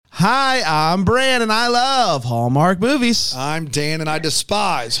Hi, I'm Bran, and I love Hallmark movies. I'm Dan, and I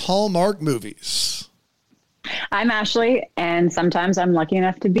despise Hallmark movies. I'm Ashley, and sometimes I'm lucky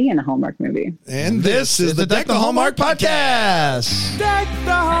enough to be in a Hallmark movie. And this is the Deck the Hallmark podcast. Deck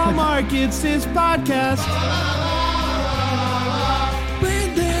the Hallmark, it's his podcast.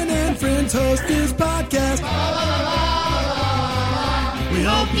 Brandon and friends host this podcast. We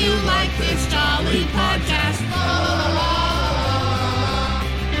hope you like this jolly podcast.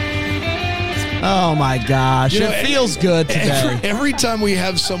 Oh my gosh, it feels good today. Every time we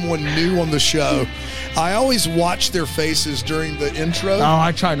have someone new on the show, I always watch their faces during the intro. Oh,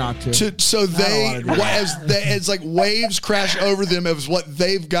 I try not to. So as like waves crash over them as what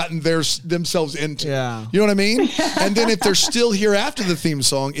they've gotten themselves into. Yeah. You know what I mean? And then if they're still here after the theme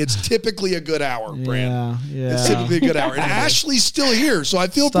song, it's typically a good hour, Brand. Yeah. It's typically a good hour. And Ashley's still here, so I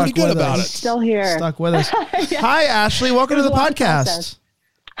feel pretty good about it. Still here. Stuck with us. Hi, Ashley. Welcome to the podcast.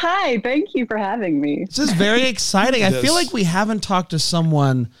 Hi, thank you for having me. This is very exciting. I feel like we haven't talked to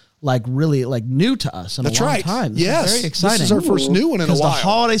someone really new to us in a long time. This is very exciting. This is our first new one in a while. The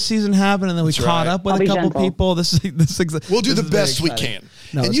holiday season happened, and then we caught up with a couple people. We'll do the best we can.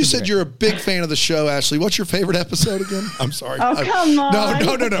 No, and you said you're a big fan of the show, Ashley. What's your favorite episode again? I'm sorry. Oh, come on.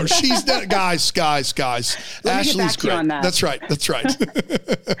 No. She's not. Guys. Ashley's great. On that. That's right.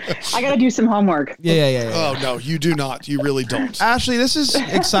 I got to do some homework. Yeah. Oh, no, you do not. You really don't. Ashley, this is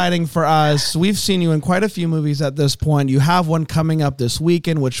exciting for us. We've seen you in quite a few movies at this point. You have one coming up this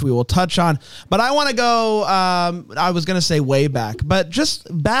weekend, which we will touch on. But I want to go, I was going to say way back, but just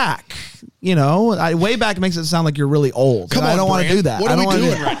back. You know, way back makes it sound like you're really old. Come on, I don't want to do that. What are we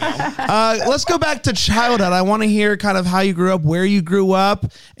doing right now? Let's go back to childhood. I want to hear kind of how you grew up, where you grew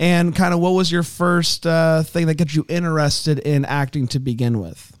up, and kind of what was your first thing that got you interested in acting to begin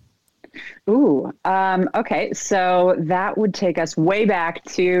with? Ooh, okay. So that would take us way back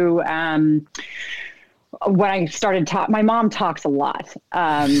to when I started my mom talks a lot.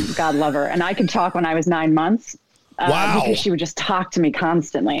 God love her. And I could talk when I was 9 months. Wow. Because she would just talk to me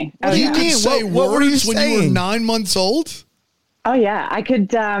constantly. You could say words when you were 9 months old? Oh, yeah. I could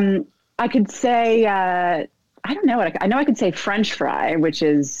say, I don't know what I know. I could say French fry, which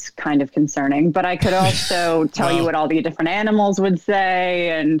is kind of concerning, but I could also tell you what all the different animals would say.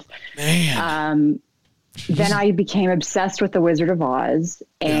 And then I became obsessed with The Wizard of Oz.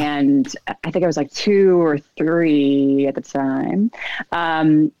 And I think I was like 2 or 3 at the time.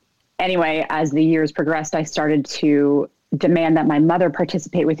 Anyway, as the years progressed, I started to demand that my mother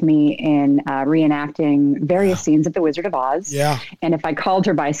participate with me in reenacting various scenes of The Wizard of Oz. Yeah. And if I called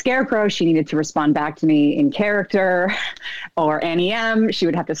her by Scarecrow, she needed to respond back to me in character, or Annie M. She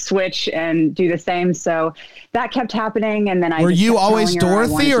would have to switch and do the same. So that kept happening. And then Were you always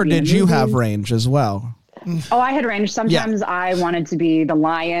Dorothy, or did you have range as well? Oh, I had range. Sometimes I wanted to be the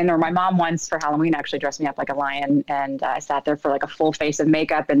lion, or my mom once for Halloween actually dressed me up like a lion, and I sat there for like a full face of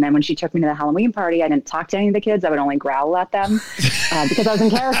makeup. And then when she took me to the Halloween party, I didn't talk to any of the kids. I would only growl at them because I was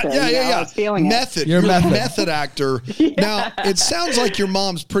in character. I was feeling method. it. You're a method actor. Now, it sounds like your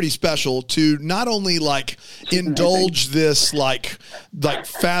mom's pretty special to not only indulge this like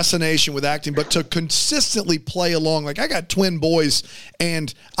fascination with acting, but to consistently play along. Like, I got twin boys,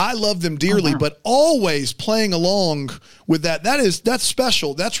 and I love them dearly, but always playing along with that's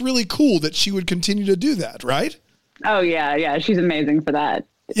special. That's really cool that she would continue to do that, right? Oh yeah, she's amazing for that.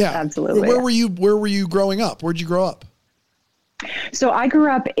 Yeah, absolutely. Where were you growing up? Where'd you grow up? So I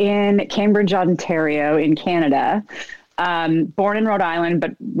grew up in Cambridge, Ontario, in Canada. Born in Rhode Island,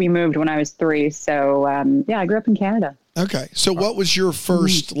 but we moved when I was 3. So I grew up in Canada. Okay, so what was your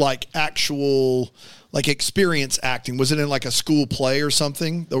first actual experience acting? Was it in like a school play or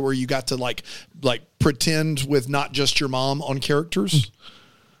something where you got to like pretend with not just your mom on characters?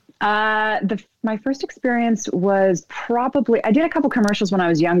 My first experience was probably, I did a couple commercials when I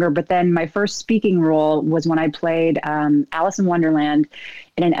was younger, but then my first speaking role was when I played Alice in Wonderland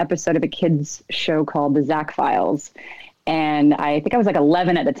in an episode of a kids show called The Zach Files. And I think I was like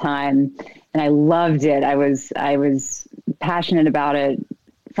 11 at the time, and I loved it. I was passionate about it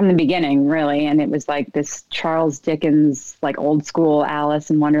from the beginning, really. And it was like this Charles Dickens, like old school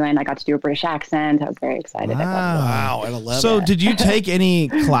Alice in Wonderland. I got to do a British accent. I was very excited. Wow. At 11. So did you take any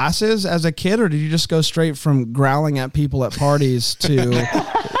classes as a kid, or did you just go straight from growling at people at parties to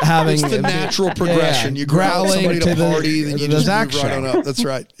having it's the natural progression? You growl at somebody at a party, then you just move right on up. That's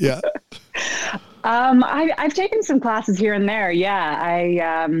right. Yeah. I've taken some classes here and there.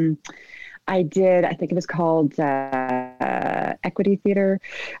 Yeah. I did, I think it was called Equity Theater,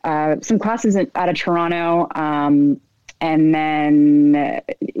 some classes out of Toronto. And then,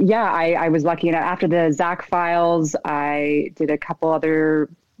 I was lucky enough after the Zach Files, I did a couple other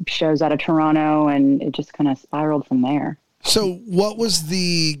shows out of Toronto, and it just kind of spiraled from there. So what was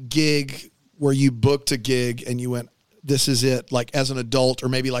the gig where you booked a gig and you went, this is it, like as an adult or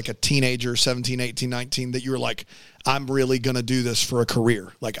maybe like a teenager, 17, 18, 19, that you were like, I'm really going to do this for a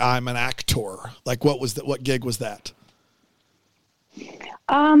career. Like I'm an actor. Like what gig was that?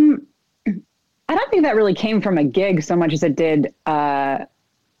 I don't think that really came from a gig so much as it did,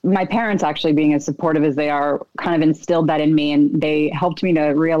 my parents actually being as supportive as they are kind of instilled that in me. And they helped me to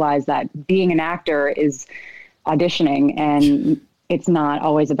realize that being an actor is auditioning and it's not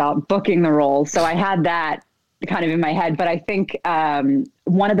always about booking the role. So I had that kind of in my head, but I think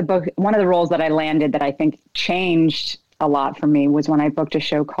one of the roles that I landed that I think changed a lot for me was when I booked a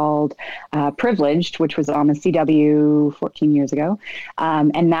show called Privileged, which was on the CW 14 years ago.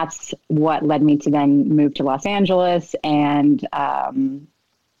 And that's what led me to then move to Los Angeles and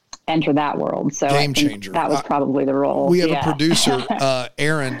enter that world. So Game changer. That was probably the role. We have a producer,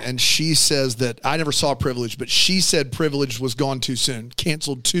 Erin, and she says that I never saw Privileged, but she said Privileged was gone too soon,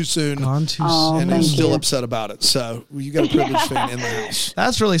 canceled too soon, and is still upset about it. So you got a Privileged fan in the house.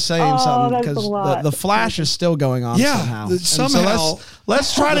 That's really saying something because the Flash is still going on somehow. Somehow. So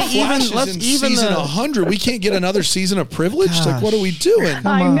let's try to even season 100. We can't get another season of Privileged. Gosh. Like, what are we doing?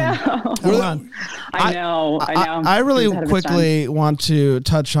 I know. Come on. I know. I really quickly want to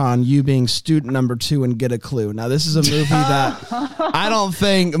touch on you being student number 2 in Get a Clue. Now, this is a movie that I don't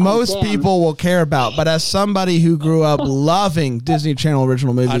think most people will care about, but as somebody who grew up loving Disney Channel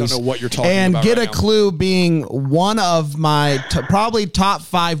original movies, I don't know what you're talking and about. Get right a Clue being one of my probably top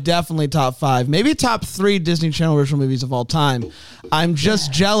 5, definitely top 5, maybe top 3 Disney Channel original movies of all time. I'm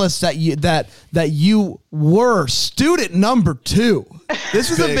just jealous that you were student number 2. This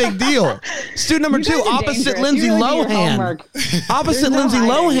was a big deal. Student number 2, opposite Lindsay Lohan. Opposite Lindsay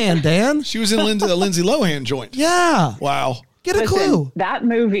Lohan, Dan. She was in the Lindsay Lohan joint. Yeah. Wow. Get a clue. That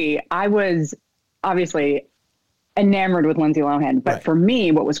movie, I was obviously enamored with Lindsay Lohan. But for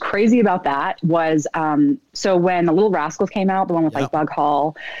me, what was crazy about that was, so when The Little Rascals came out, the one with like Bug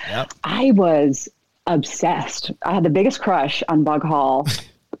Hall, I was obsessed. I had the biggest crush on Bug Hall,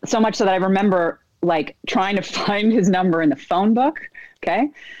 so much so that I remember like trying to find his number in the phone book. Okay.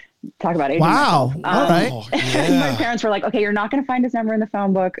 Talk about aging. Wow. All right. My parents were like, okay, you're not going to find his number in the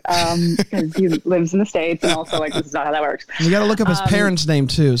phone book because he lives in the States. And also like, this is not how that works. You got to look up his parents' name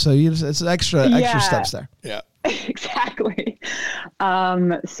too. So it's extra steps there. Yeah. Exactly.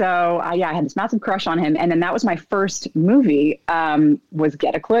 So I had this massive crush on him. And then that was my first movie, was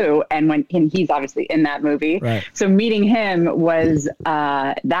Get a Clue. And he's obviously in that movie. Right. So meeting him was,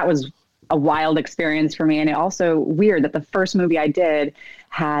 that was a wild experience for me. And it also weird that the first movie I did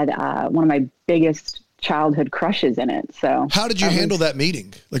had, one of my biggest childhood crushes in it. So how did you handle that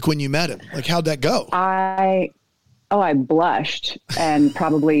meeting? Like when you met him, like how'd that go? I blushed and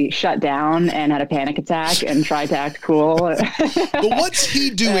probably shut down and had a panic attack and tried to act cool. But what's he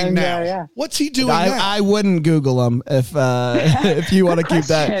doing now? What's he doing now? I wouldn't Google him if you want to keep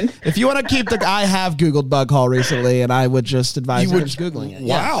that. If you want to keep I have Googled Bug Hall recently, and I would just advise against Googling it.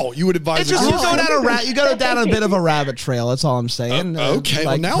 Wow, you would advise. It's just you go down a bit of a rabbit trail. That's all I'm saying. Okay,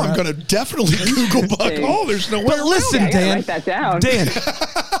 well now I'm going to definitely Google Bug Hall. There's no way. But listen, Dan. Write that down. Dan.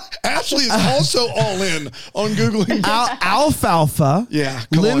 Ashley is also all in on Googling. Alfalfa. Yeah.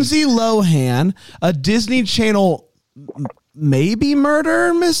 Lindsay Lohan, a Disney Channel maybe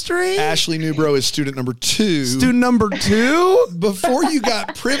murder mystery. Ashley Newbrough is student number 2. Student number 2? Before you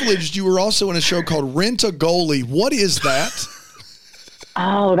got Privileged, you were also in a show called Rent a Goalie. What is that?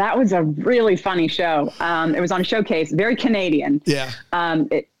 Oh, that was a really funny show. It was on Showcase, very Canadian. Yeah.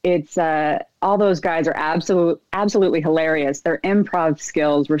 It's all those guys are absolutely hilarious. Their improv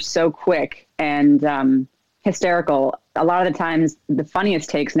skills were so quick and hysterical. A lot of the times, the funniest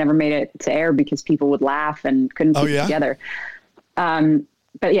takes never made it to air because people would laugh and couldn't keep it together.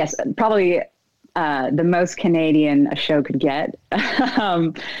 But yes, probably the most Canadian a show could get.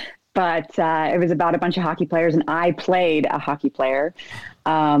 But it was about a bunch of hockey players, and I played a hockey player,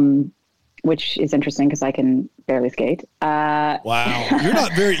 which is interesting because I can barely skate. Wow.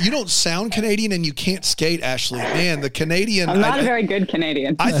 You don't sound Canadian and you can't skate, Ashley. Man, the Canadian. I'm not a very good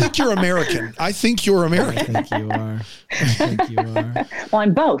Canadian. I think you're American. I think you are. Well,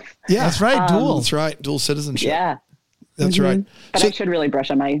 I'm both. Yeah. That's right. Dual. That's right. Dual citizenship. Yeah. That's right. But I should really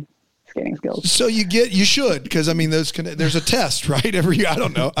brush on my skating skills. So you should, because I mean, there's a test, right? Every year, I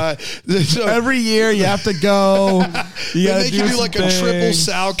don't know. So Every year you have to go. they make you do like a triple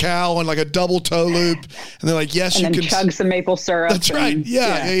sow cow and like a double toe loop, and they're like, yes, and you then can chug some maple syrup. That's right.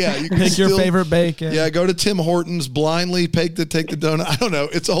 Yeah. You can Pick your favorite bacon. Yeah, go to Tim Hortons, blindly take the donut. I don't know.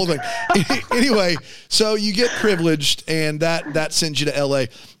 It's a whole thing. Anyway, so you get privileged, and that sends you to LA.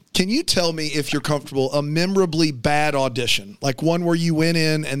 Can you tell me, if you're comfortable, a memorably bad audition, like one where you went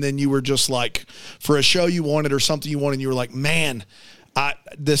in and then you were just like, for a show you wanted or something you wanted, and you were like, man,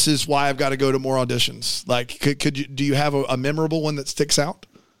 this is why I've got to go to more auditions. Like, do you have a memorable one that sticks out?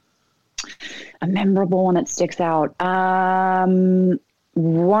 A memorable one that sticks out.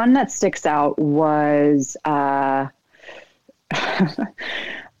 One that sticks out was I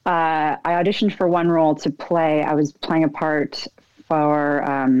auditioned for one role to play. I was playing a part for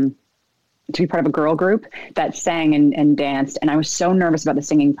to be part of a girl group that sang and danced, and I was so nervous about the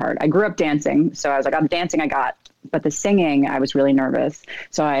singing part. I grew up dancing, so I was like, "I'm dancing, I got," but the singing, I was really nervous.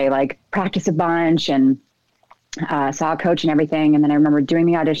 So I like practiced a bunch and saw a coach and everything, and then I remember doing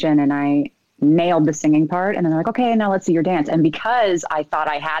the audition, and I nailed the singing part, and then they're like, "Okay, now let's see your dance." And because I thought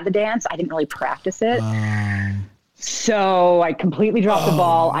I had the dance, I didn't really practice it. So I completely dropped the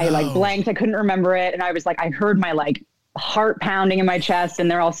ball. I like blanked. I couldn't remember it. And I was like, I heard my like heart pounding in my chest,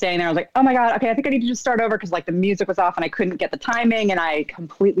 and they're all staying there. I was like, oh my God, okay, I think I need to just start over, because like the music was off and I couldn't get the timing, and I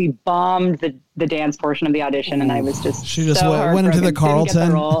completely bombed the dance portion of the audition. And I was just went into the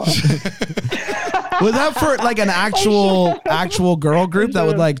Carlton. Was that for like an actual girl group that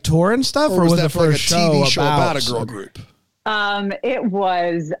would like tour and stuff, or was it for like a show about a girl group? It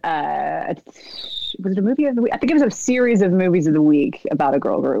was was it a movie of the week? I think it was a series of movies of the week about a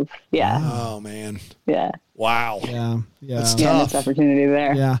girl group. Yeah. Oh man. Yeah. Wow. Yeah. That's Yeah, tough. missed opportunity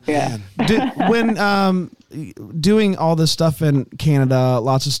there. Yeah. When doing all this stuff in Canada,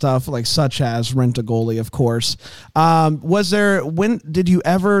 lots of stuff like such as Rent a Goalie, of course. When did you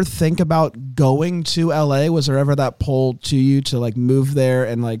ever think about going to LA? Was there ever that pull to you to like move there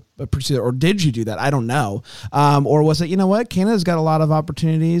and like pursue it, or did you do that? I don't know. Or was it, you know what, Canada's got a lot of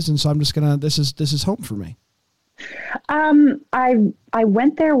opportunities, and so I'm just gonna, this is home for me. I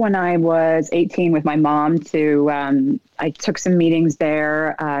went there when I was 18 with my mom I took some meetings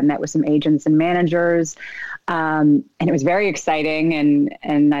there, met with some agents and managers. And it was very exciting,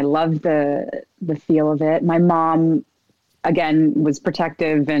 and I loved the feel of it. My mom, again, was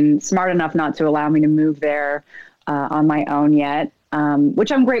protective and smart enough not to allow me to move there, on my own yet.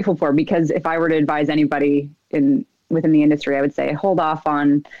 Which I'm grateful for, because if I were to advise anybody within the industry, I would say, hold off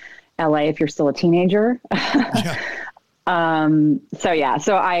on LA if you're still a teenager. Yeah.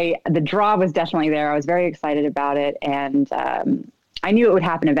 The draw was definitely there. I was very excited about it, and I knew it would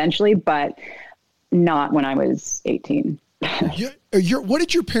happen eventually, but not when I was 18. What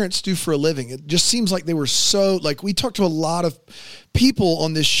did your parents do for a living? It just seems like they were so, like, we talked to a lot of people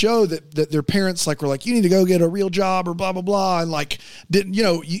on this show that their parents like were like, you need to go get a real job or blah, blah, blah. And like,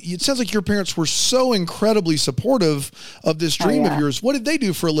 it sounds like your parents were so incredibly supportive of this dream of yours. What did they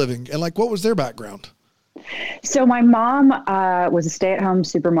do for a living? And like, what was their background? So my mom was a stay-at-home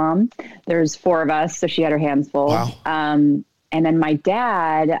super mom. There's 4 of us, so she had her hands full. Wow. And then my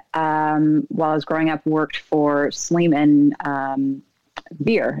dad, while I was growing up, worked for Sleeman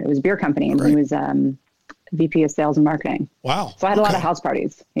Beer. It was a beer company, and he was VP of Sales and Marketing. Wow. So I had a lot of house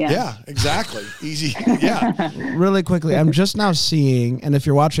parties. Yeah, exactly. Easy. Yeah. Really quickly, I'm just now seeing, and if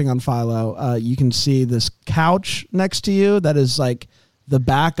you're watching on Philo, you can see this couch next to you that is like the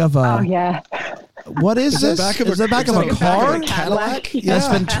back of a... Oh, yeah. What is this? Is the back of a car? Cadillac? That's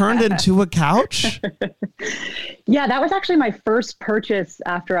been turned into a couch? Yeah, that was actually my first purchase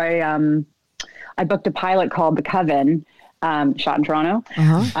after I booked a pilot called The Coven, shot in Toronto,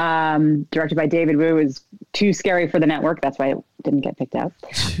 directed by David Wu. It was too scary for the network. That's why it didn't get picked up.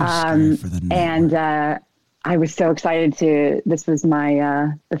 Too scary for the network. And I was so excited this was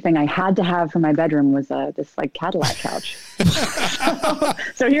my, the thing I had to have for my bedroom was this like Cadillac couch.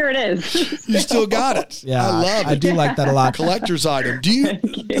 So here it is. You still got it. Yeah. I love it. I do like that a lot. Collector's item.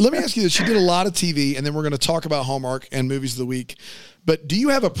 Let me ask you this. You did a lot of TV, and then we're going to talk about Hallmark and movies of the week. But do you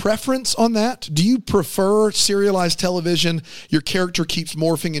have a preference on that? Do you prefer serialized television? Your character keeps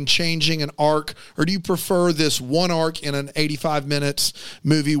morphing and changing an arc, or do you prefer this one arc in an 85 minutes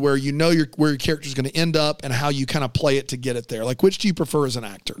movie where you know where your character is going to end up and how you kind of play it to get it there? Like, which do you prefer as an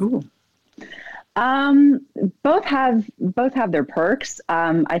actor? Ooh. Both have their perks.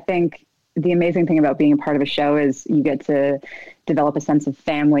 I think the amazing thing about being a part of a show is you get to develop a sense of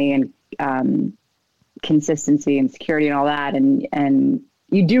family and consistency and security and all that, and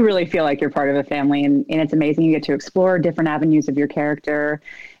you do really feel like you're part of a family, and it's amazing. You get to explore different avenues of your character,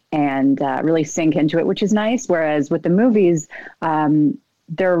 and really sink into it, which is nice. Whereas with the movies,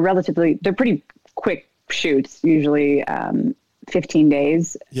 they're pretty quick shoots, usually 15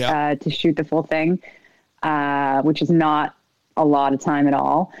 days to shoot the full thing, which is not a lot of time at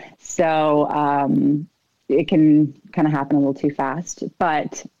all. So it can kind of happen a little too fast,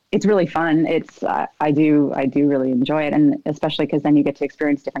 but it's really fun. It's I do really enjoy it, and especially because then you get to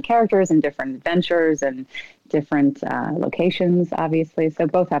experience different characters and different adventures and different locations, obviously. So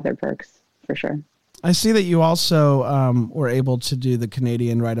both have their perks for sure. I see that you also were able to do the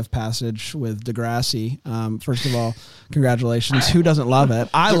Canadian rite of passage with Degrassi. First of all, congratulations. Who doesn't love it?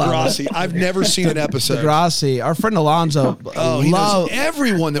 I love it. I've never seen an episode. Degrassi. Our friend Alonzo he knows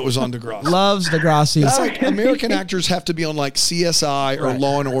everyone that was on Degrassi. Loves Degrassi. It's like American actors have to be on like CSI or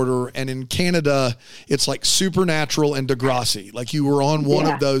Law and Order, and in Canada, it's like Supernatural and Degrassi. Like you were on one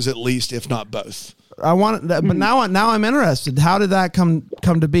of those at least, if not both. I want that, but now I'm interested. How did that come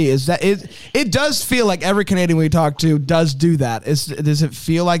to be? Is that it does feel like every Canadian we talk to does do that. Does it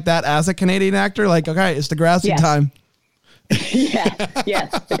feel like that as a Canadian actor? Like, okay, it's Degrassi time.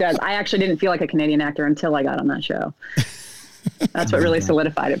 Yes, it does. I actually didn't feel like a Canadian actor until I got on that show. That's what really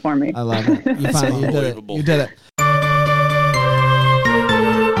solidified it for me. I love it. You did it.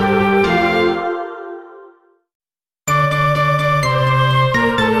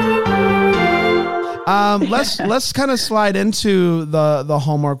 Let's kind of slide into the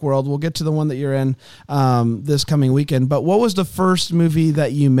Hallmark world. We'll get to the one that you're in this coming weekend. But what was the first movie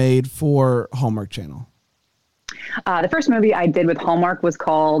that you made for Hallmark Channel? The first movie I did with Hallmark was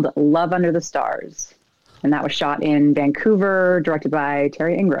called Love Under the Stars, and that was shot in Vancouver, directed by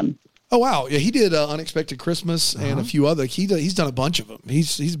Terry Ingram. Oh wow, yeah, he did Unexpected Christmas and a few other. He's done a bunch of them.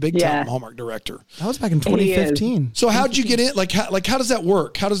 He's a big time Hallmark director. That was back in 2015. So how did you get in? How does that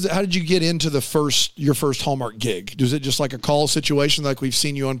work? How did you get into your first Hallmark gig? Was it just like a call situation, like we've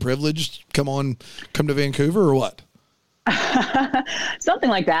seen you on Privileged? Come to Vancouver, or what? Something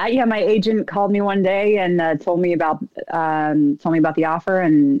like that. Yeah, my agent called me one day and told me about the offer,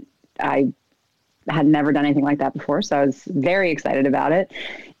 and I had never done anything like that before, so I was very excited about it.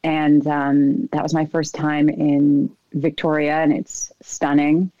 And that was my first time in Victoria, and it's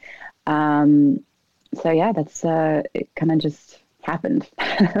stunning. So yeah, that's it kind of just happened.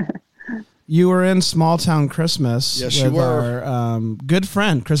 You were in Small Town Christmas with our good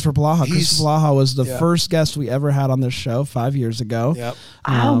friend, Christopher Blaha. Christopher Blaha was the first guest we ever had on this show 5 years ago. Yep.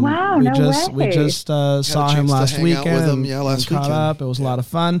 Oh, wow. We just saw him last weekend. Last caught weekend. up. It was a lot of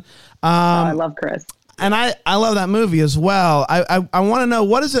fun. I love Chris. And I love that movie as well. I want to know,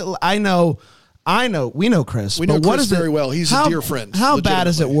 what is it? I know we know Chris. We know but Chris very well. He's a dear friend. How bad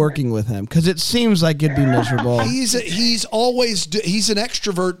is it working with him? Because it seems like it'd be miserable. He's an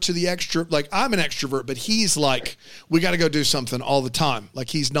extrovert to the extra. Like, I'm an extrovert, but he's like, we got to go do something all the time. Like,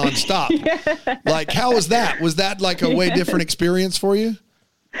 he's nonstop. Like, how was that? Was that like a way different experience for you?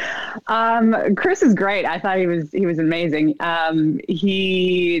 Chris is great. I thought he was amazing.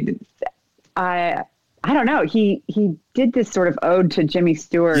 I don't know. He did this sort of ode to Jimmy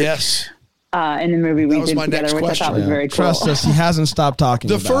Stewart. Yes. In the movie we did together, which I thought was very cool. Trust us, he hasn't stopped talking.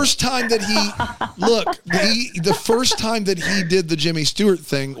 The first time that he did the Jimmy Stewart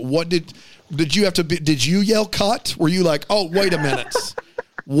thing, what did you have to be? Did you yell cut? Were you like, oh, wait a minute,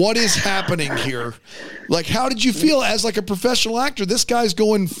 what is happening here? Like, how did you feel as like a professional actor? This guy's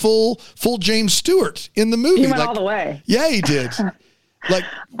going full James Stewart in the movie. He went all the way. Yeah, he did. Like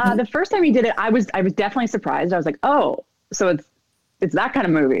the first time he did it, I was definitely surprised. I was like, oh, so it's that kind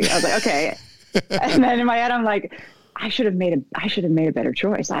of movie. I was like, okay. And then in my head, I'm like, I should have made a better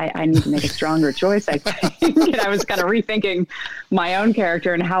choice. I need to make a stronger choice, I think. And I was kind of rethinking my own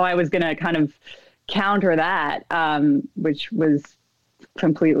character and how I was going to kind of counter that, which was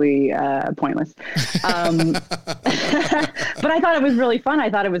completely pointless. But I thought it was really fun. I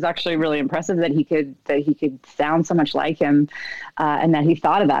thought it was actually really impressive that he could sound so much like him, and that he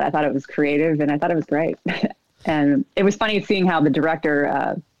thought of that. I thought it was creative, and I thought it was great. And it was funny seeing how the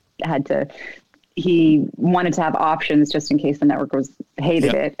director he wanted to have options just in case the network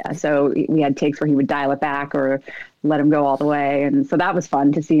hated it. So we had takes where he would dial it back or let him go all the way. And so that was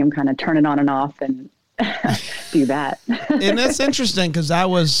fun to see him kind of turn it on and off and do that. And that's interesting because that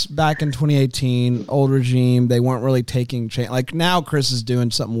was back in 2018, old regime. They weren't really taking like now Chris is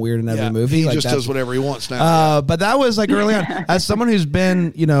doing something weird in every movie. He like just does whatever he wants now. But that was like early on. As someone who's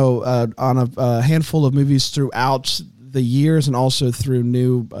been, on a handful of movies throughout the years and also through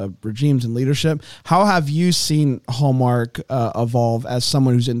new regimes and leadership, how have you seen Hallmark evolve as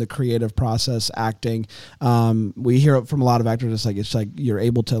someone who's in the creative process acting? We hear it from a lot of actors. It's like you're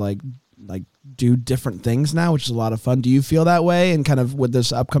able to like do different things now, which is a lot of fun. Do you feel that way? And kind of with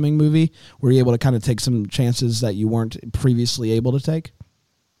this upcoming movie, were you able to kind of take some chances that you weren't previously able to take?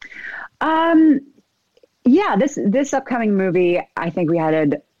 Yeah, this upcoming movie, I think we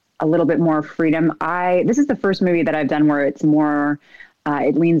had a little bit more freedom. This is the first movie that I've done where it's more,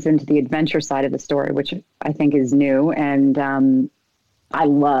 it leans into the adventure side of the story, which I think is new. And I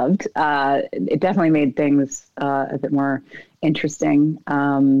loved. It definitely made things a bit more interesting.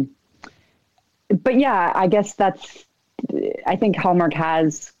 But yeah, I guess I think Hallmark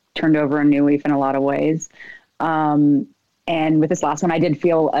has turned over a new leaf in a lot of ways. And with this last one, I did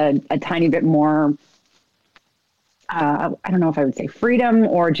feel a tiny bit more, I don't know if I would say freedom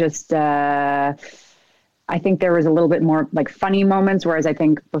or just, I think there was a little bit more like funny moments, whereas I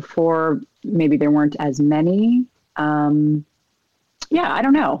think before maybe there weren't as many. Yeah, I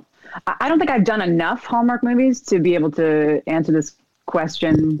don't know. I don't think I've done enough Hallmark movies to be able to answer this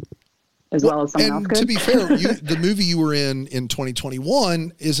question as well as someone else could. To be fair, the movie you were in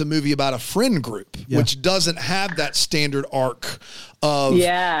 2021 is a movie about a friend group, which doesn't have that standard arc of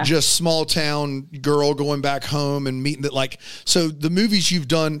just small town girl going back home and meeting that. Like, so the movies you've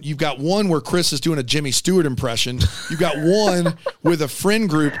done, you've got one where Chris is doing a Jimmy Stewart impression. You've got one with a friend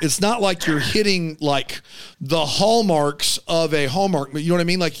group. It's not like you're hitting like the hallmarks of a Hallmark, you know what I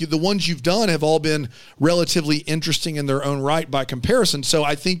mean? Like the ones you've done have all been relatively interesting in their own right by comparison. So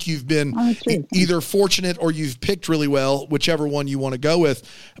I think you've been either fortunate or you've picked really well, whichever one you want to go with.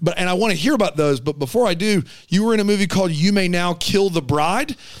 And I want to hear about those. But before I do, you were in a movie called You May Now Kill the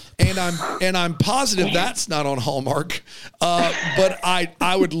Bride. And I'm positive that's not on Hallmark, but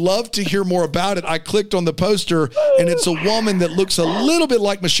I would love to hear more about it. I clicked on the poster, and it's a woman that looks a little bit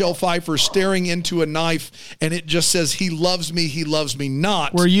like Michelle Pfeiffer staring into a knife, and it just says, "He loves me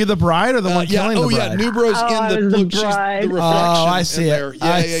not." Were you the bride or the one killing the bride? Yeah, Newbrough's in the look. She's the reflection. Oh, I see it.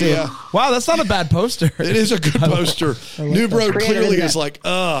 I see it. Wow, that's not a bad poster. It is a good poster. Newbrough clearly is like,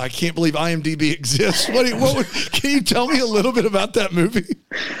 I can't believe IMDb exists. Can you tell me a little bit about that movie?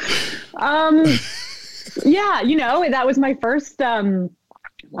 Yeah, that was my first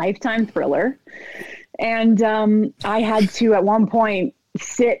Lifetime thriller. And I had to, at one point,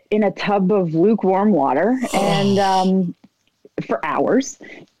 sit in a tub of lukewarm water and for hours.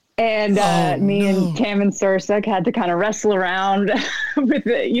 And me and Tam and Sursuk had to kind of wrestle around with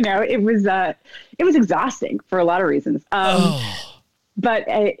it. It was exhausting for a lot of reasons. But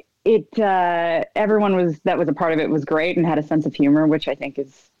everyone that was a part of it was great and had a sense of humor, which I think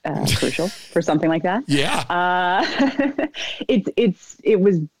is crucial for something like that. Yeah.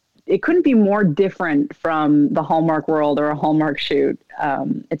 It couldn't be more different from the Hallmark world or a Hallmark shoot.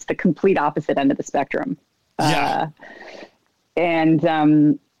 It's the complete opposite end of the spectrum. It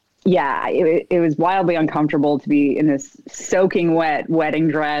was wildly uncomfortable to be in this soaking wet wedding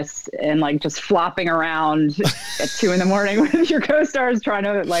dress and like just flopping around at 2 a.m. with your co-stars trying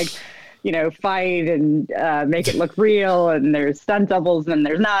to fight and make it look real. And there's stunt doubles and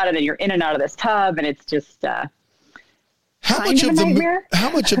there's not, and then you're in and out of this tub, and it's just how much of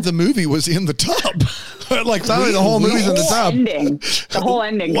the movie was in the tub? Like the whole movie's in the tub. The whole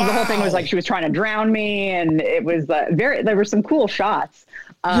ending. Wow. The whole thing was like she was trying to drown me, and it was there were some cool shots.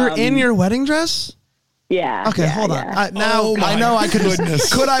 You're in your wedding dress? Yeah. Okay, hold on. Yeah. I know I could.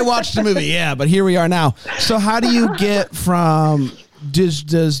 Could I watch the movie? Yeah, but here we are now. So how do you get from?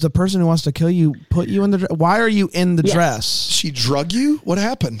 Does the person who wants to kill you put you in the dress? Why are you in the dress? She drug you? What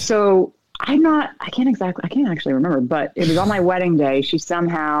happened? So I can't actually remember, but it was on my wedding day. She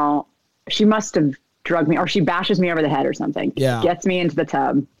must have drugged me, or she bashes me over the head or something. Yeah. Gets me into the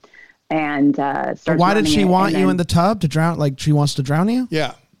tub and starts. Why did she want you in the tub to drown? Like she wants to drown you?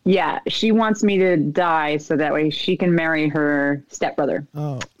 Yeah. Yeah, she wants me to die so that way she can marry her stepbrother.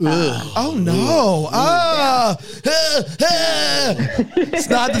 Oh, oh no! It's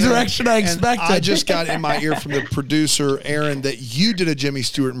not the direction I expected. I just got in my ear from the producer, Aaron, that you did a Jimmy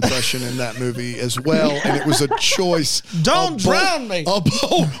Stewart impression in that movie as well, and it was a choice. Don't drown me.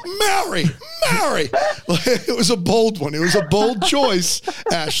 Marry. It was a bold one. It was a bold choice,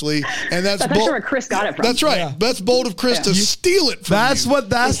 Ashley, and that's bold. Where Chris got it from. That's right. Yeah. That's bold of Chris to steal it from you.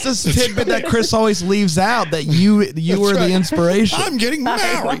 That's the tidbit that Chris always leaves out, that you were the inspiration. I'm getting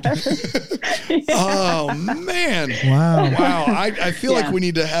married. Oh, man. Wow. I feel like we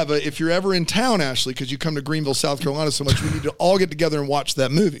need to have if you're ever in town, Ashley, because you come to Greenville, South Carolina so much, we need to all get together and watch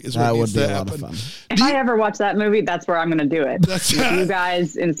that movie. That would be a lot of fun. If I ever watch that movie, that's where I'm going to do it. That's you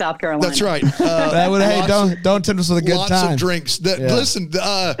guys in South Carolina. That's right. Don't tempt us with a good time. Lots of drinks. Listen,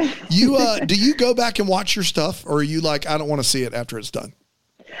 do you go back and watch your stuff, or are you like, I don't want to see it after it's done?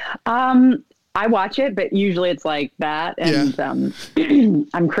 I watch it, but usually it's like that, and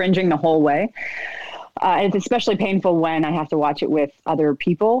I'm cringing the whole way. It's especially painful when I have to watch it with other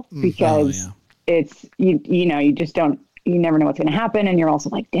people because it's you just don't. You never know what's going to happen. And you're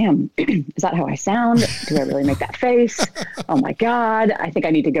also like, damn, is that how I sound? Do I really make that face? Oh my God. I think I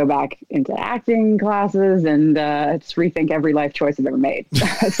need to go back into acting classes and just rethink every life choice I've ever made. So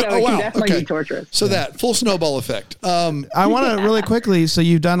it can definitely be torturous. So that full snowball effect. I want to really quickly. So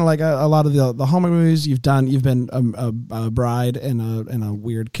you've done like a lot of the Hallmark movies. You've been a bride in a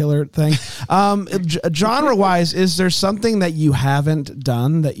weird killer thing. Genre wise, is there something that you haven't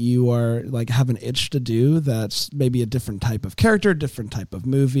done that you are like have an itch to do that's maybe a different type of character, different type of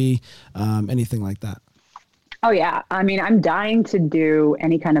movie, anything like that? Oh yeah. I mean, I'm dying to do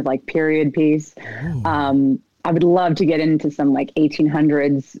any kind of like period piece. I would love to get into some like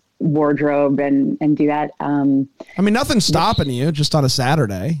 1800s wardrobe and do that. I mean, nothing's stopping you just on a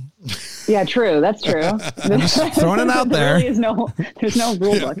Saturday. Yeah, true. That's true. Just throwing it out there. There's no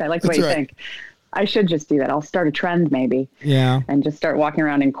rule book. I like the way you think. I should just do that. I'll start a trend maybe. Yeah. And just start walking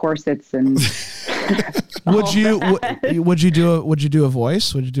around in corsets and would you do a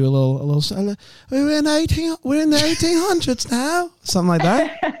voice? Would you do a little we're in the 1800s now? Something like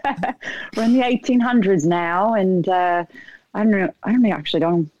that? We're in the 1800s now, and I don't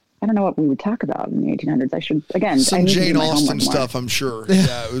know what we would talk about in the 1800s. I should, again, some Jane Austen stuff, I'm sure.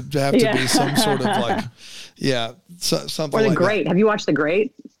 Yeah, it would have to be some sort of like, something or The like Great. that. Have you watched The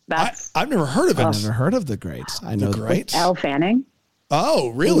Great? I've never heard of it. I've never heard of The Greats. I know The Greats. Elle Fanning. Oh,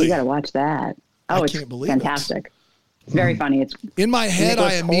 really? You got to watch that. Oh, it's fantastic. It's very funny. It's in my head.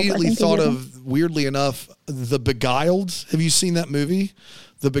 Nicholas I immediately thought of, weirdly enough, The Beguiled. Have you seen that movie?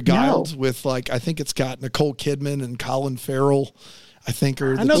 The Beguiled with like, I think it's got Nicole Kidman and Colin Farrell. I think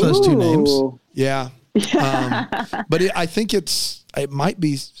are I know those two names. Yeah. But I think it might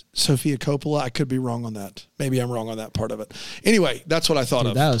be Sofia Coppola. I could be wrong on that. Maybe I'm wrong on that part of it. Anyway, that's what I thought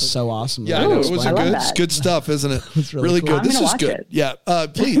of. That was so awesome. Yeah, it was it's good stuff, isn't it? It's really cool. good. This is good. It. Yeah,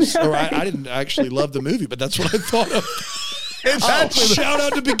 please. Or I didn't actually love the movie, but that's what I thought of. Shout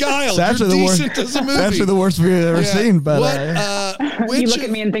out to Beguiled. You're decent as a movie. That's actually the worst movie I've ever seen. But you look at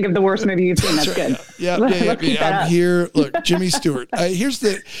me and think of the worst movie you've seen. That's good. Yeah. I'm here. Look, Jimmy Stewart. Here's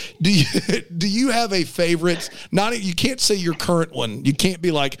the. Do you have a favorite? You can't say your current one. You can't be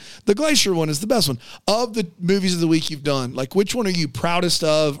like the Glacier one is the best one of the movies of the week you've done. Like, which one are you proudest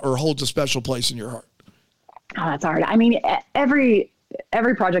of, or holds a special place in your heart? Oh, that's hard. I mean, every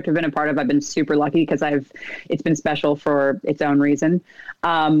project I've been a part of, I've been super lucky because it's been special for its own reason.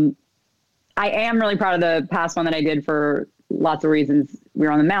 I am really proud of the past one that I did for lots of reasons. We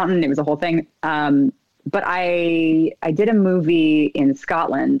were on the mountain. It was a whole thing. But I did a movie in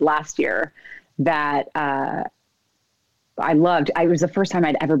Scotland last year that I loved. It was the first time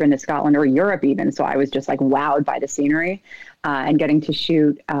I'd ever been to Scotland or Europe even. So I was just like wowed by the scenery and getting to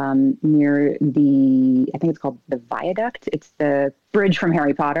shoot near I think it's called the Viaduct. It's the bridge from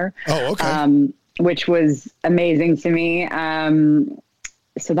Harry Potter. Oh, okay. Which was amazing to me.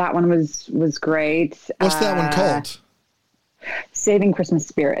 So that one was great. What's that one called? Saving Christmas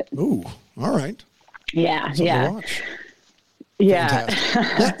Spirit. Ooh, all right. Yeah, Something yeah. to watch.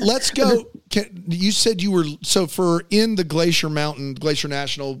 Yeah. Let's go. You said you were in the Glacier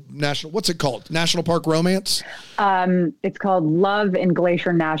National, what's it called? National Park Romance? It's called Love in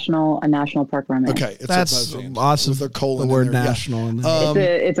Glacier National, a National Park Romance. Okay. That's awesome. With a colon the word in there. national. Yeah.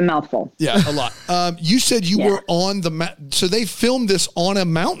 It's a mouthful. Yeah, a lot. You said you were on so they filmed this on a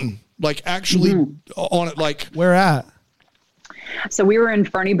mountain, like actually on it, like. Where at? So we were in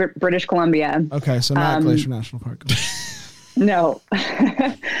Fernie, British Columbia. Okay, so not Glacier National Park. No, but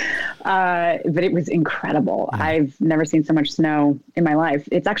it was incredible. Yeah. I've never seen so much snow in my life.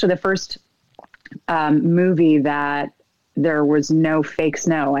 It's actually the first movie that there was no fake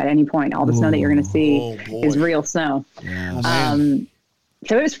snow at any point. All the snow that you're going to see is real snow. Yeah.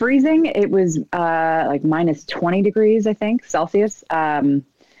 So it was freezing. It was like minus 20 degrees, I think, Celsius. But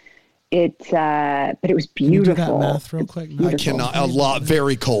it was beautiful. Can you do that math real quick? I cannot.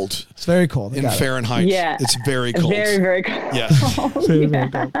 Very cold. It's very cold. In Fahrenheit. Yeah. It's very cold. Very, very cold. Yeah. Very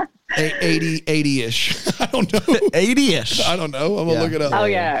cold. 80-ish. I don't know. 80-ish. I don't know. I'm going to look it up. Oh,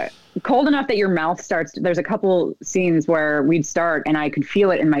 yeah. Cold enough that your mouth starts. There's a couple scenes where we'd start and I could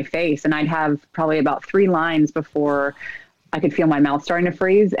feel it in my face. And I'd have probably about 3 lines before I could feel my mouth starting to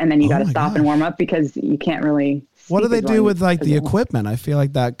freeze. And then you got to stop and warm up because you can't really. What do they do with like the equipment? I feel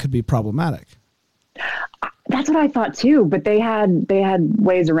like that could be problematic. That's what I thought too, but they had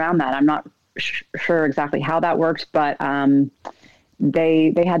ways around that. I'm not sure exactly how that worked, but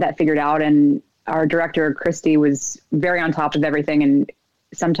they had that figured out. And our director, Christy, was very on top of everything. And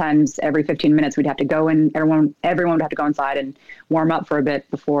sometimes every 15 minutes we'd have to go in. Everyone would have to go inside and warm up for a bit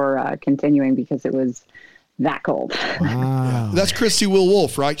before continuing because it was that cold. Wow. That's Christy Will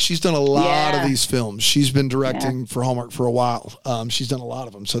Wolf, right? She's done a lot of these films. She's been directing for Hallmark for a while. She's done a lot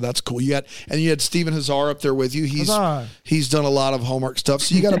of them, so that's cool. You had Stephen Hazar up there with you. He's done a lot of Hallmark stuff.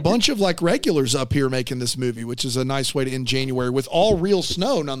 So you got a bunch of like regulars up here making this movie, which is a nice way to end January with all real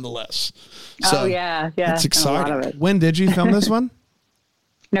snow, nonetheless. So it's exciting. A lot of it. When did you film this one?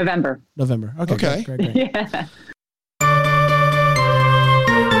 November. Okay. Great. Yeah.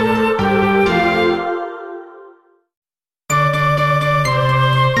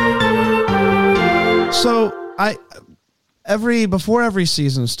 So before every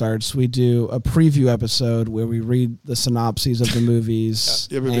season starts, we do a preview episode where we read the synopses of the movies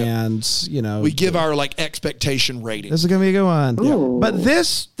and we give our like expectation rating. This is gonna be a good one. Ooh. But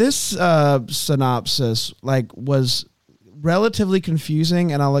this synopsis was relatively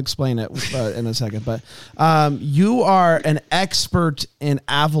confusing, and I'll explain it in a second. But you are an expert in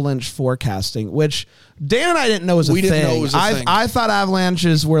avalanche forecasting, which Dan and I didn't know was a thing. Didn't know it was a thing. I thought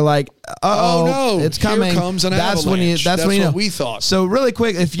avalanches were like, no, it's coming. Here comes an avalanche. That's when you know. What we thought. So really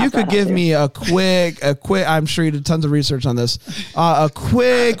quick, if you could give me a quick, I'm sure you did tons of research on this, a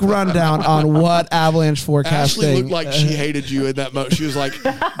quick rundown on what avalanche forecasting. Ashley looked like she hated you in that moment. She was like,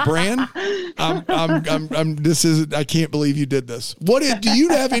 Bran, I can't believe you did this. Do you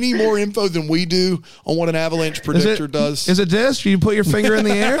have any more info than we do on what an avalanche predictor does? Is it this? You put your finger in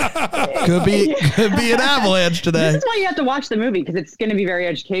the air? Could be an avalanche today. This is why you have to watch the movie, because it's going to be very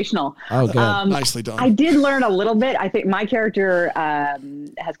educational. Oh, good. Nicely done. I did learn a little bit. I think my character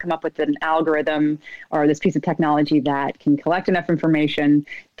has come up with an algorithm or this piece of technology that can collect enough information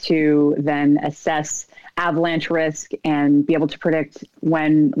to then assess avalanche risk and be able to predict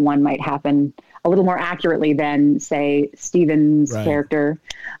when one might happen a little more accurately than, say, Steven's character,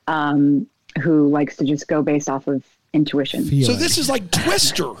 who likes to just go based off of intuition. So this is like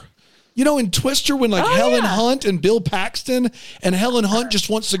Twister. In Twister when Helen Hunt and Bill Paxton, and Helen Hunt just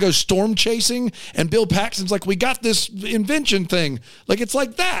wants to go storm chasing, and Bill Paxton's like, we got this invention thing. Like, it's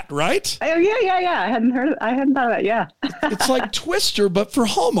like that, right? Oh, yeah. I hadn't thought of that. Yeah. It's like Twister, but for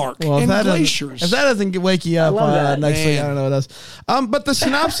Hallmark and Glaciers. If that doesn't wake you up next week, I don't know what does. But the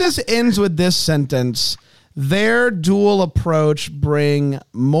synopsis ends with this sentence. Their dual approach bring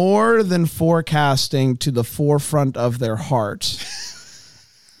more than forecasting to the forefront of their heart.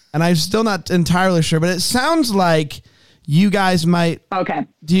 And I'm still not entirely sure, but it sounds like you guys might. Okay.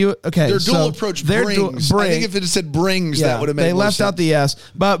 Their dual approach brings. I think if it had said brings, that would have made They more left sense. out the S,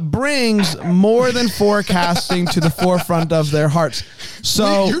 but brings more than forecasting to the forefront of their hearts.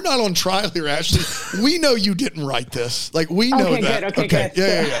 So you're not on trial here, Ashley. We know you didn't write this. Like, we know that. Good, okay.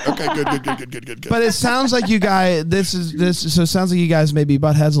 Yeah. Okay, good. But it sounds like you guys. So it sounds like you guys may be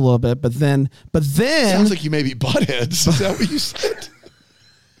butt heads a little bit, but then sounds like you may be butt heads. Is that what you said?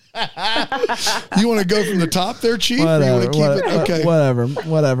 You want to go from the top there, Chief? Whatever. Okay.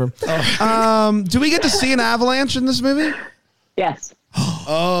 Whatever. Do we get to see an avalanche in this movie? Yes.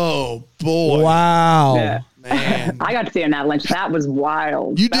 Oh boy! Wow, man! I got to see an avalanche. That was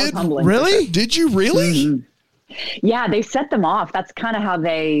wild. You that did? Was humbling. Really? Did you really? Mm-hmm. Yeah, they set them off. That's kind of how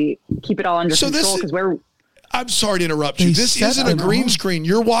they keep it all under control. Because I'm sorry to interrupt you. This isn't a green screen.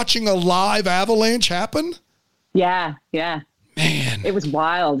 You're watching a live avalanche happen? Yeah. Man. It was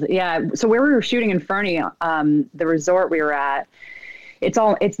wild. Yeah. So where we were shooting in Fernie, the resort we were at,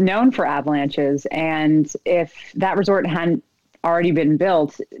 it's known for avalanches. And if that resort hadn't already been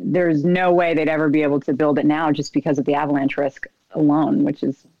built, there's no way they'd ever be able to build it now just because of the avalanche risk alone, which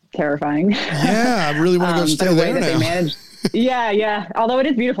is terrifying. Yeah. I really want to go stay there now. Yeah. Although it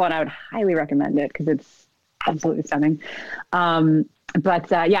is beautiful, and I would highly recommend it because it's absolutely stunning.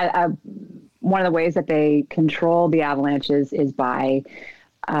 One of the ways that they control the avalanches is by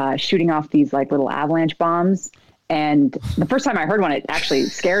shooting off these like little avalanche bombs. And the first time I heard one, it actually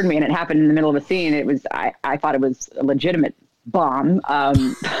scared me, and it happened in the middle of a scene. I thought it was a legitimate bomb.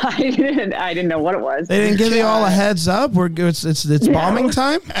 I didn't know what it was. They didn't give you all a heads up. It's bombing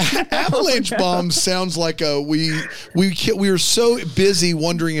time. Avalanche bombs sounds like we were so busy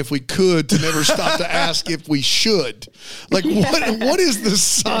wondering if we could to never stop to ask if we should. Like, what is the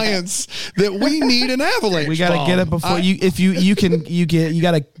science that we need an avalanche? We got to get it before you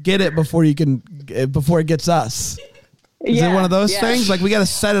got to get it before it gets us. Is it one of those things? Like, we got to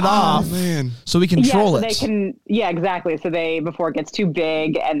set it off, man, so we control it. They can, exactly. So before it gets too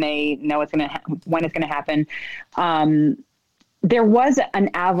big, and they know when it's gonna happen. There was an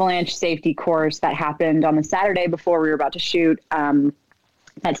avalanche safety course that happened on the Saturday before we were about to shoot.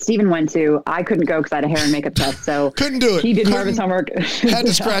 that Steven went to. I couldn't go because I had a hair and makeup test. So couldn't do it. He did more of his homework. Had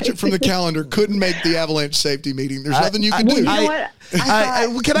to scratch it from the calendar. Couldn't make the avalanche safety meeting. There's nothing you can do. You know what? I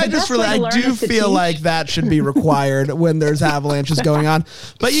do feel like that should be required when there's avalanches going on.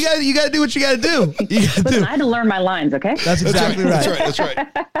 But you got to do what you got to do. Listen, I had to learn my lines. Okay, that's exactly right.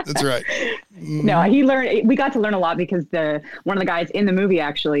 That's right. No, he learned. We got to learn a lot because one of the guys in the movie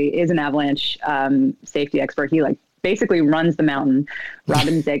actually is an avalanche safety expert. He basically runs the mountain,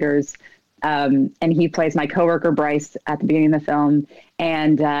 Robin Zegers. And he plays my coworker, Bryce, at the beginning of the film.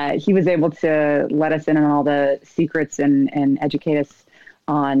 And he was able to let us in on all the secrets and educate us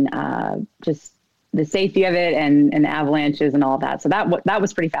on just the safety of it and avalanches and all that. So that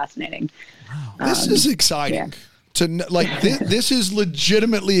was pretty fascinating. Wow. This is exciting. Yeah. This is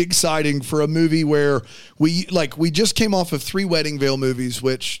legitimately exciting for a movie where we just came off of 3 Wedding Veil movies,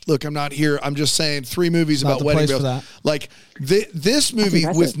 which look, I'm not here. I'm just saying 3 movies about wedding veils. This movie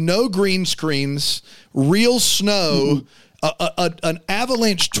with no green screens, real snow, an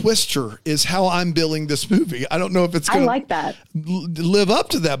avalanche twister is how I'm billing this movie. I don't know if it's going to live up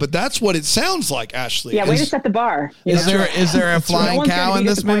to that, but that's what it sounds like, Ashley. Yeah, way to set the bar. Is there a flying cow in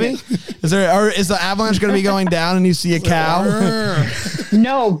this movie? Is the avalanche going to be going down and you see a cow?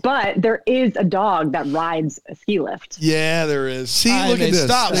 No, but there is a dog that rides a ski lift. Yeah, there is. See, look at this.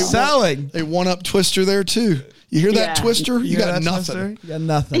 Stop selling. They one up Twister there too. You hear that, Twister? You got nothing. You got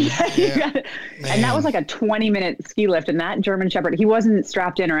nothing. And that was like a 20-minute ski lift. And that German Shepherd, he wasn't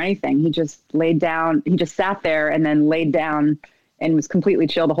strapped in or anything. He just laid down. He just sat there and then laid down and was completely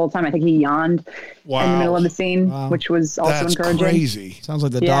chill the whole time. I think he yawned in the middle of the scene, which was also encouraging. That's crazy. Sounds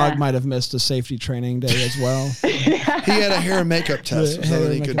like the dog might have missed a safety training day as well. He had a hair and makeup test.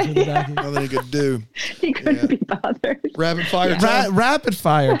 Nothing he could do. He couldn't be bothered. Rapid fire time. Rapid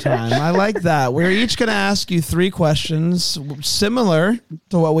fire time. I like that. We're each going to ask you 3 questions similar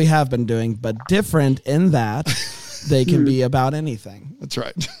to what we have been doing, but different in that they can be about anything. That's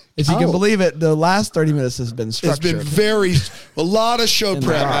right. If you can believe it, the last 30 minutes has been structured. It's been a lot of show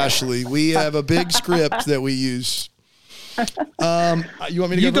prep, Ashley. We have a big script that we use. You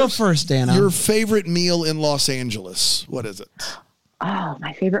want me to go first, Dana? Your favorite meal in Los Angeles. What is it? Oh,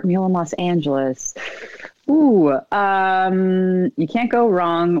 my favorite meal in Los Angeles. Ooh, you can't go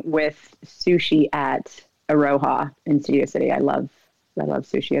wrong with sushi at Aroha in Studio City. I love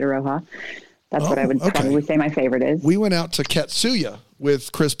sushi at Aroha. That's what I would probably say my favorite is. We went out to Katsuya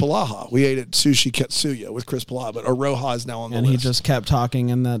with Chris Palaha. We ate at Sushi Katsuya with Chris Palaha, but Aroha is now on the list. And he just kept talking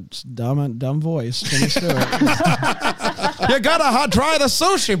in that dumb voice. Jimmy Stewart. You gotta try the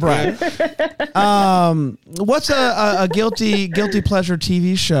sushi, Brad. What's a guilty pleasure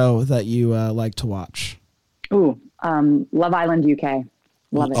TV show that you like to watch? Ooh, Love Island UK.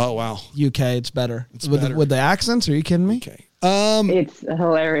 Love it. Oh wow, UK, it's better. With the accents? Are you kidding me? Okay. It's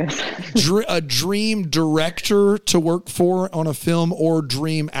hilarious. A dream director to work for on a film or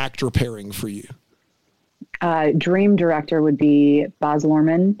dream actor pairing for you? Dream director would be Baz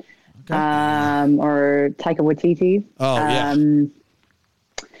Luhrmann, or Taika Waititi. Oh, yeah.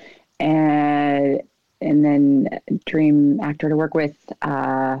 And then dream actor to work with,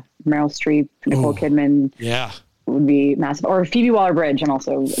 Meryl Streep, Nicole Kidman. Yeah. Would be massive. Or Phoebe Waller-Bridge. I'm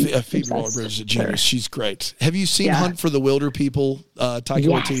also Phoebe Waller-Bridge is a genius. She's great. Have you seen Hunt for the Wilder People? Taika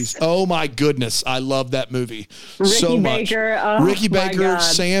Waititi. Oh my goodness, I love that movie so much. Ricky Baker,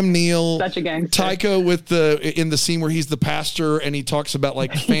 Sam Neill, such a gangster. Taika in the scene where he's the pastor and he talks about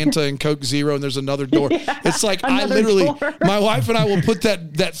like Fanta and Coke Zero and there's another door. It's like my wife and I will put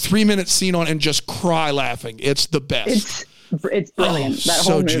that 3-minute scene on and just cry laughing. It's the best. It's brilliant. That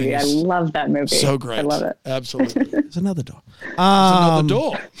whole movie. Genius. I love that movie. So great. I love it. Absolutely. There's another door. Another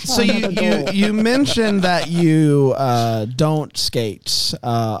door. So you mentioned that you don't skate.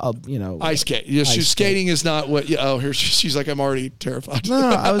 I skate. Yeah, skating is not what. Here she's like, I'm already terrified. No,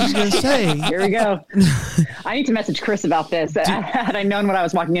 I was just gonna say. Here we go. I need to message Chris about this. Had I known what I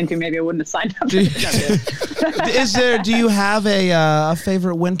was walking into, maybe I wouldn't have signed up. Do you have a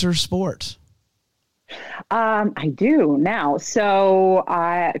favorite winter sport? I do now. So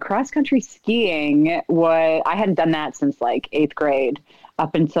cross-country skiing, I hadn't done that since like 8th grade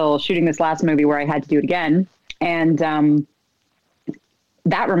up until shooting this last movie where I had to do it again. And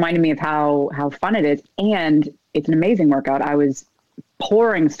that reminded me of how fun it is. And it's an amazing workout. I was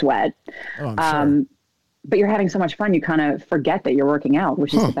pouring sweat. Oh, I'm sure. But you're having so much fun, you kind of forget that you're working out,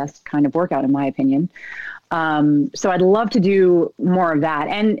 which is the best kind of workout in my opinion. So I'd love to do more of that.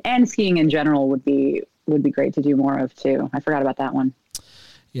 And skiing in general would be great to do more of too. I forgot about that one.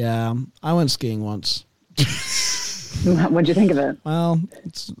 Yeah, I went skiing once. What'd you think of it? Well,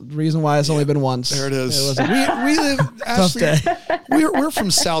 it's the reason why it's only been once. There it is. It was We live, tough Ashley, day. we're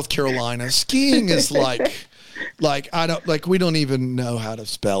from South Carolina. Skiing is we don't even know how to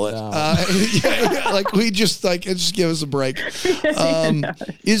spell it. We just just give us a break.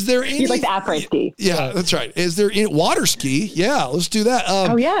 Is there any? You'd like to après ski? Yeah, that's right. Is there any water ski? Yeah, let's do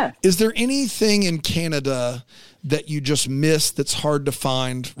that. Is there anything in Canada that you just missed that's hard to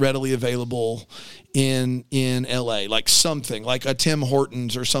find readily available in LA? Like something like a Tim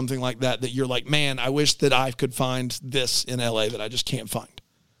Hortons or something like that you're like, man, I wish that I could find this in LA that I just can't find.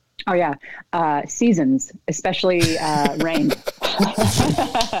 Oh yeah. Seasons, especially rain.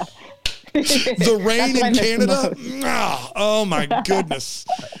 The rain in Canada? Oh my goodness.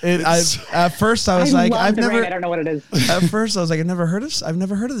 At first I was like, I've never. Rain. I don't know what it is. At first I was like, I've never heard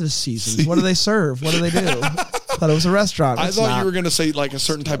of this season. What do they serve? What do they do? Thought it was a restaurant. I thought you were going to say like a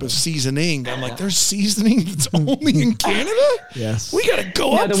certain type of seasoning. I'm like, there's seasoning that's only in Canada? Yes. We got to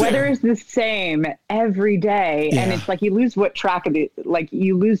go up the there. weather is the same every day. Yeah. And it's like you lose track of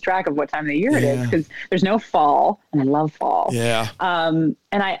of what time of the year it is because there's no fall. And I love fall. Yeah.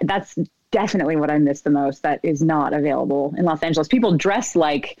 That's definitely what I miss the most. That is not available in Los Angeles. People dress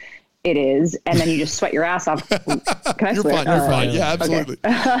like it is, and then you just sweat your ass off. Can I You're sweat? fine. You're fine. Yeah, absolutely.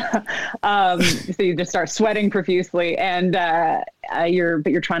 Okay. So you just start sweating profusely, and you're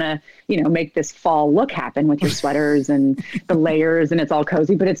trying to make this fall look happen with your sweaters and the layers, and it's all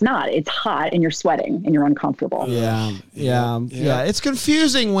cozy, but it's not. It's hot, and you're sweating, and you're uncomfortable. Yeah. It's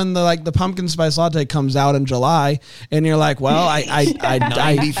confusing when the pumpkin spice latte comes out in July, and you're like, well, I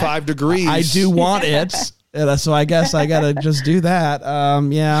 95 degrees. I do want it. So I guess I gotta just do that. I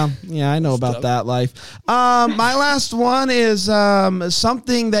know about that life. My last one is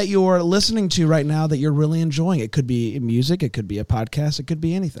something that you're listening to right now that you're really enjoying. It could be music, it could be a podcast, it could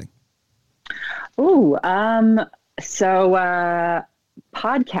be anything. Ooh, so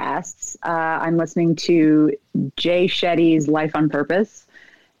podcasts. I'm listening to Jay Shetty's Life on Purpose,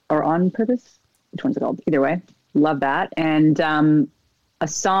 or On Purpose. Which one's it called? Either way, love that. And a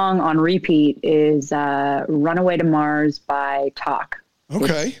song on repeat is Runaway to Mars by Talk.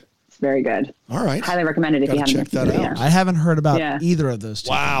 Okay. It's very good. All right. Highly recommend it if you haven't check that out. I haven't heard about either of those two.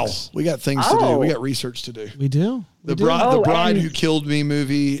 Wow. things. We got things to do. We got research to do. We do. The Bride Who Killed Me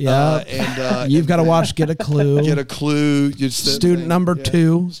movie. And you've got to watch Get a Clue. Get a Clue. Student number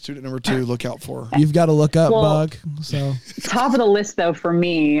 2. Student number 2. Look out for her. You've got to look up Bug. So top of the list though for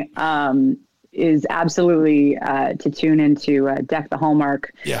me is absolutely to tune into Deck the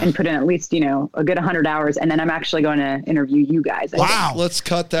Hallmark and put in at least, a good 100 hours. And then I'm actually going to interview you guys. Wow. Let's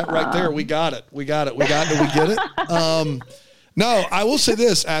cut that right there. We got it. We get it. No, I will say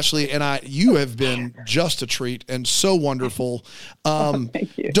this, Ashley, and you have been just a treat and so wonderful.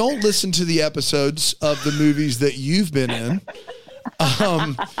 Thank you. Don't listen to the episodes of the movies that you've been in.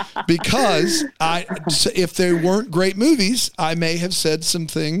 Because if they weren't great movies, I may have said some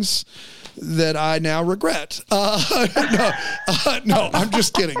things that I now regret. No, I'm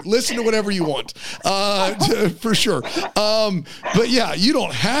just kidding. Listen to whatever you want, for sure. But yeah, you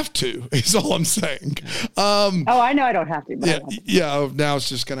don't have to, is all I'm saying. I know I don't have to. But now it's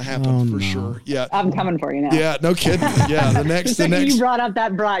just going to happen for sure. Yeah. I'm coming for you now. Yeah, no kidding. Yeah, the next. You brought up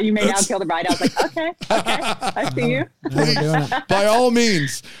that bride. You may now kill the bride. I was like, okay, I see you. Please, by all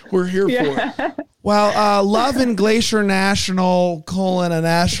means, we're here for it. Well, Love in Glacier National: a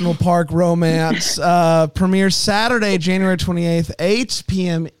National Park Romance premieres Saturday, January 28th, 8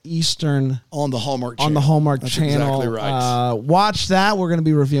 p.m. Eastern on the Hallmark channel. On the Hallmark That's channel. Exactly right. Watch that. We're going to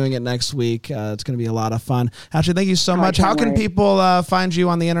be reviewing it next week. It's going to be a lot of fun. Ashley, thank you so much. How can people find you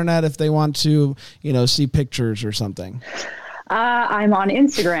on the internet if they want to, see pictures or something? I'm on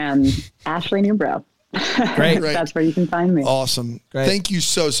Instagram, Ashley Newbrough. Great. That's where you can find me. Awesome. Great. Thank you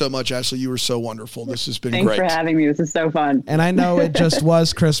so much, Ashley. You were so wonderful. This has been Thanks great. for having me. This is so fun. And I know it just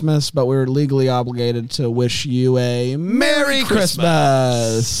was Christmas, but we're legally obligated to wish you a Merry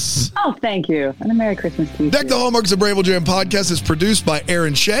Christmas. Oh, thank you. And a Merry Christmas to you. Deck the Hallmark's a Bramble Jam podcast is produced by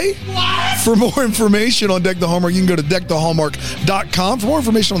Aaron Shea. What? For more information on Deck the Hallmark, you can go to deckthehallmark.com. For more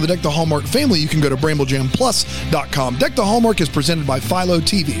information on the Deck the Hallmark family, you can go to bramblejamplus.com. Deck the Hallmark is presented by Philo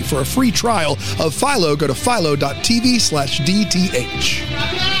TV. For a free trial of Philo, go to philo.tv/DTH.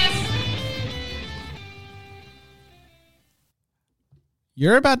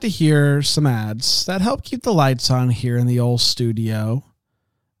 You're about to hear some ads that help keep the lights on here in the old studio.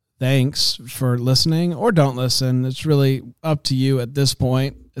 Thanks for listening, or don't listen. It's really up to you at this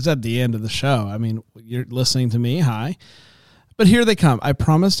point. It's at the end of the show. I mean, you're listening to me. Hi. But here they come. I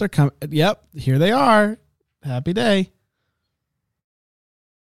promise they're coming. Yep, here they are. Happy day.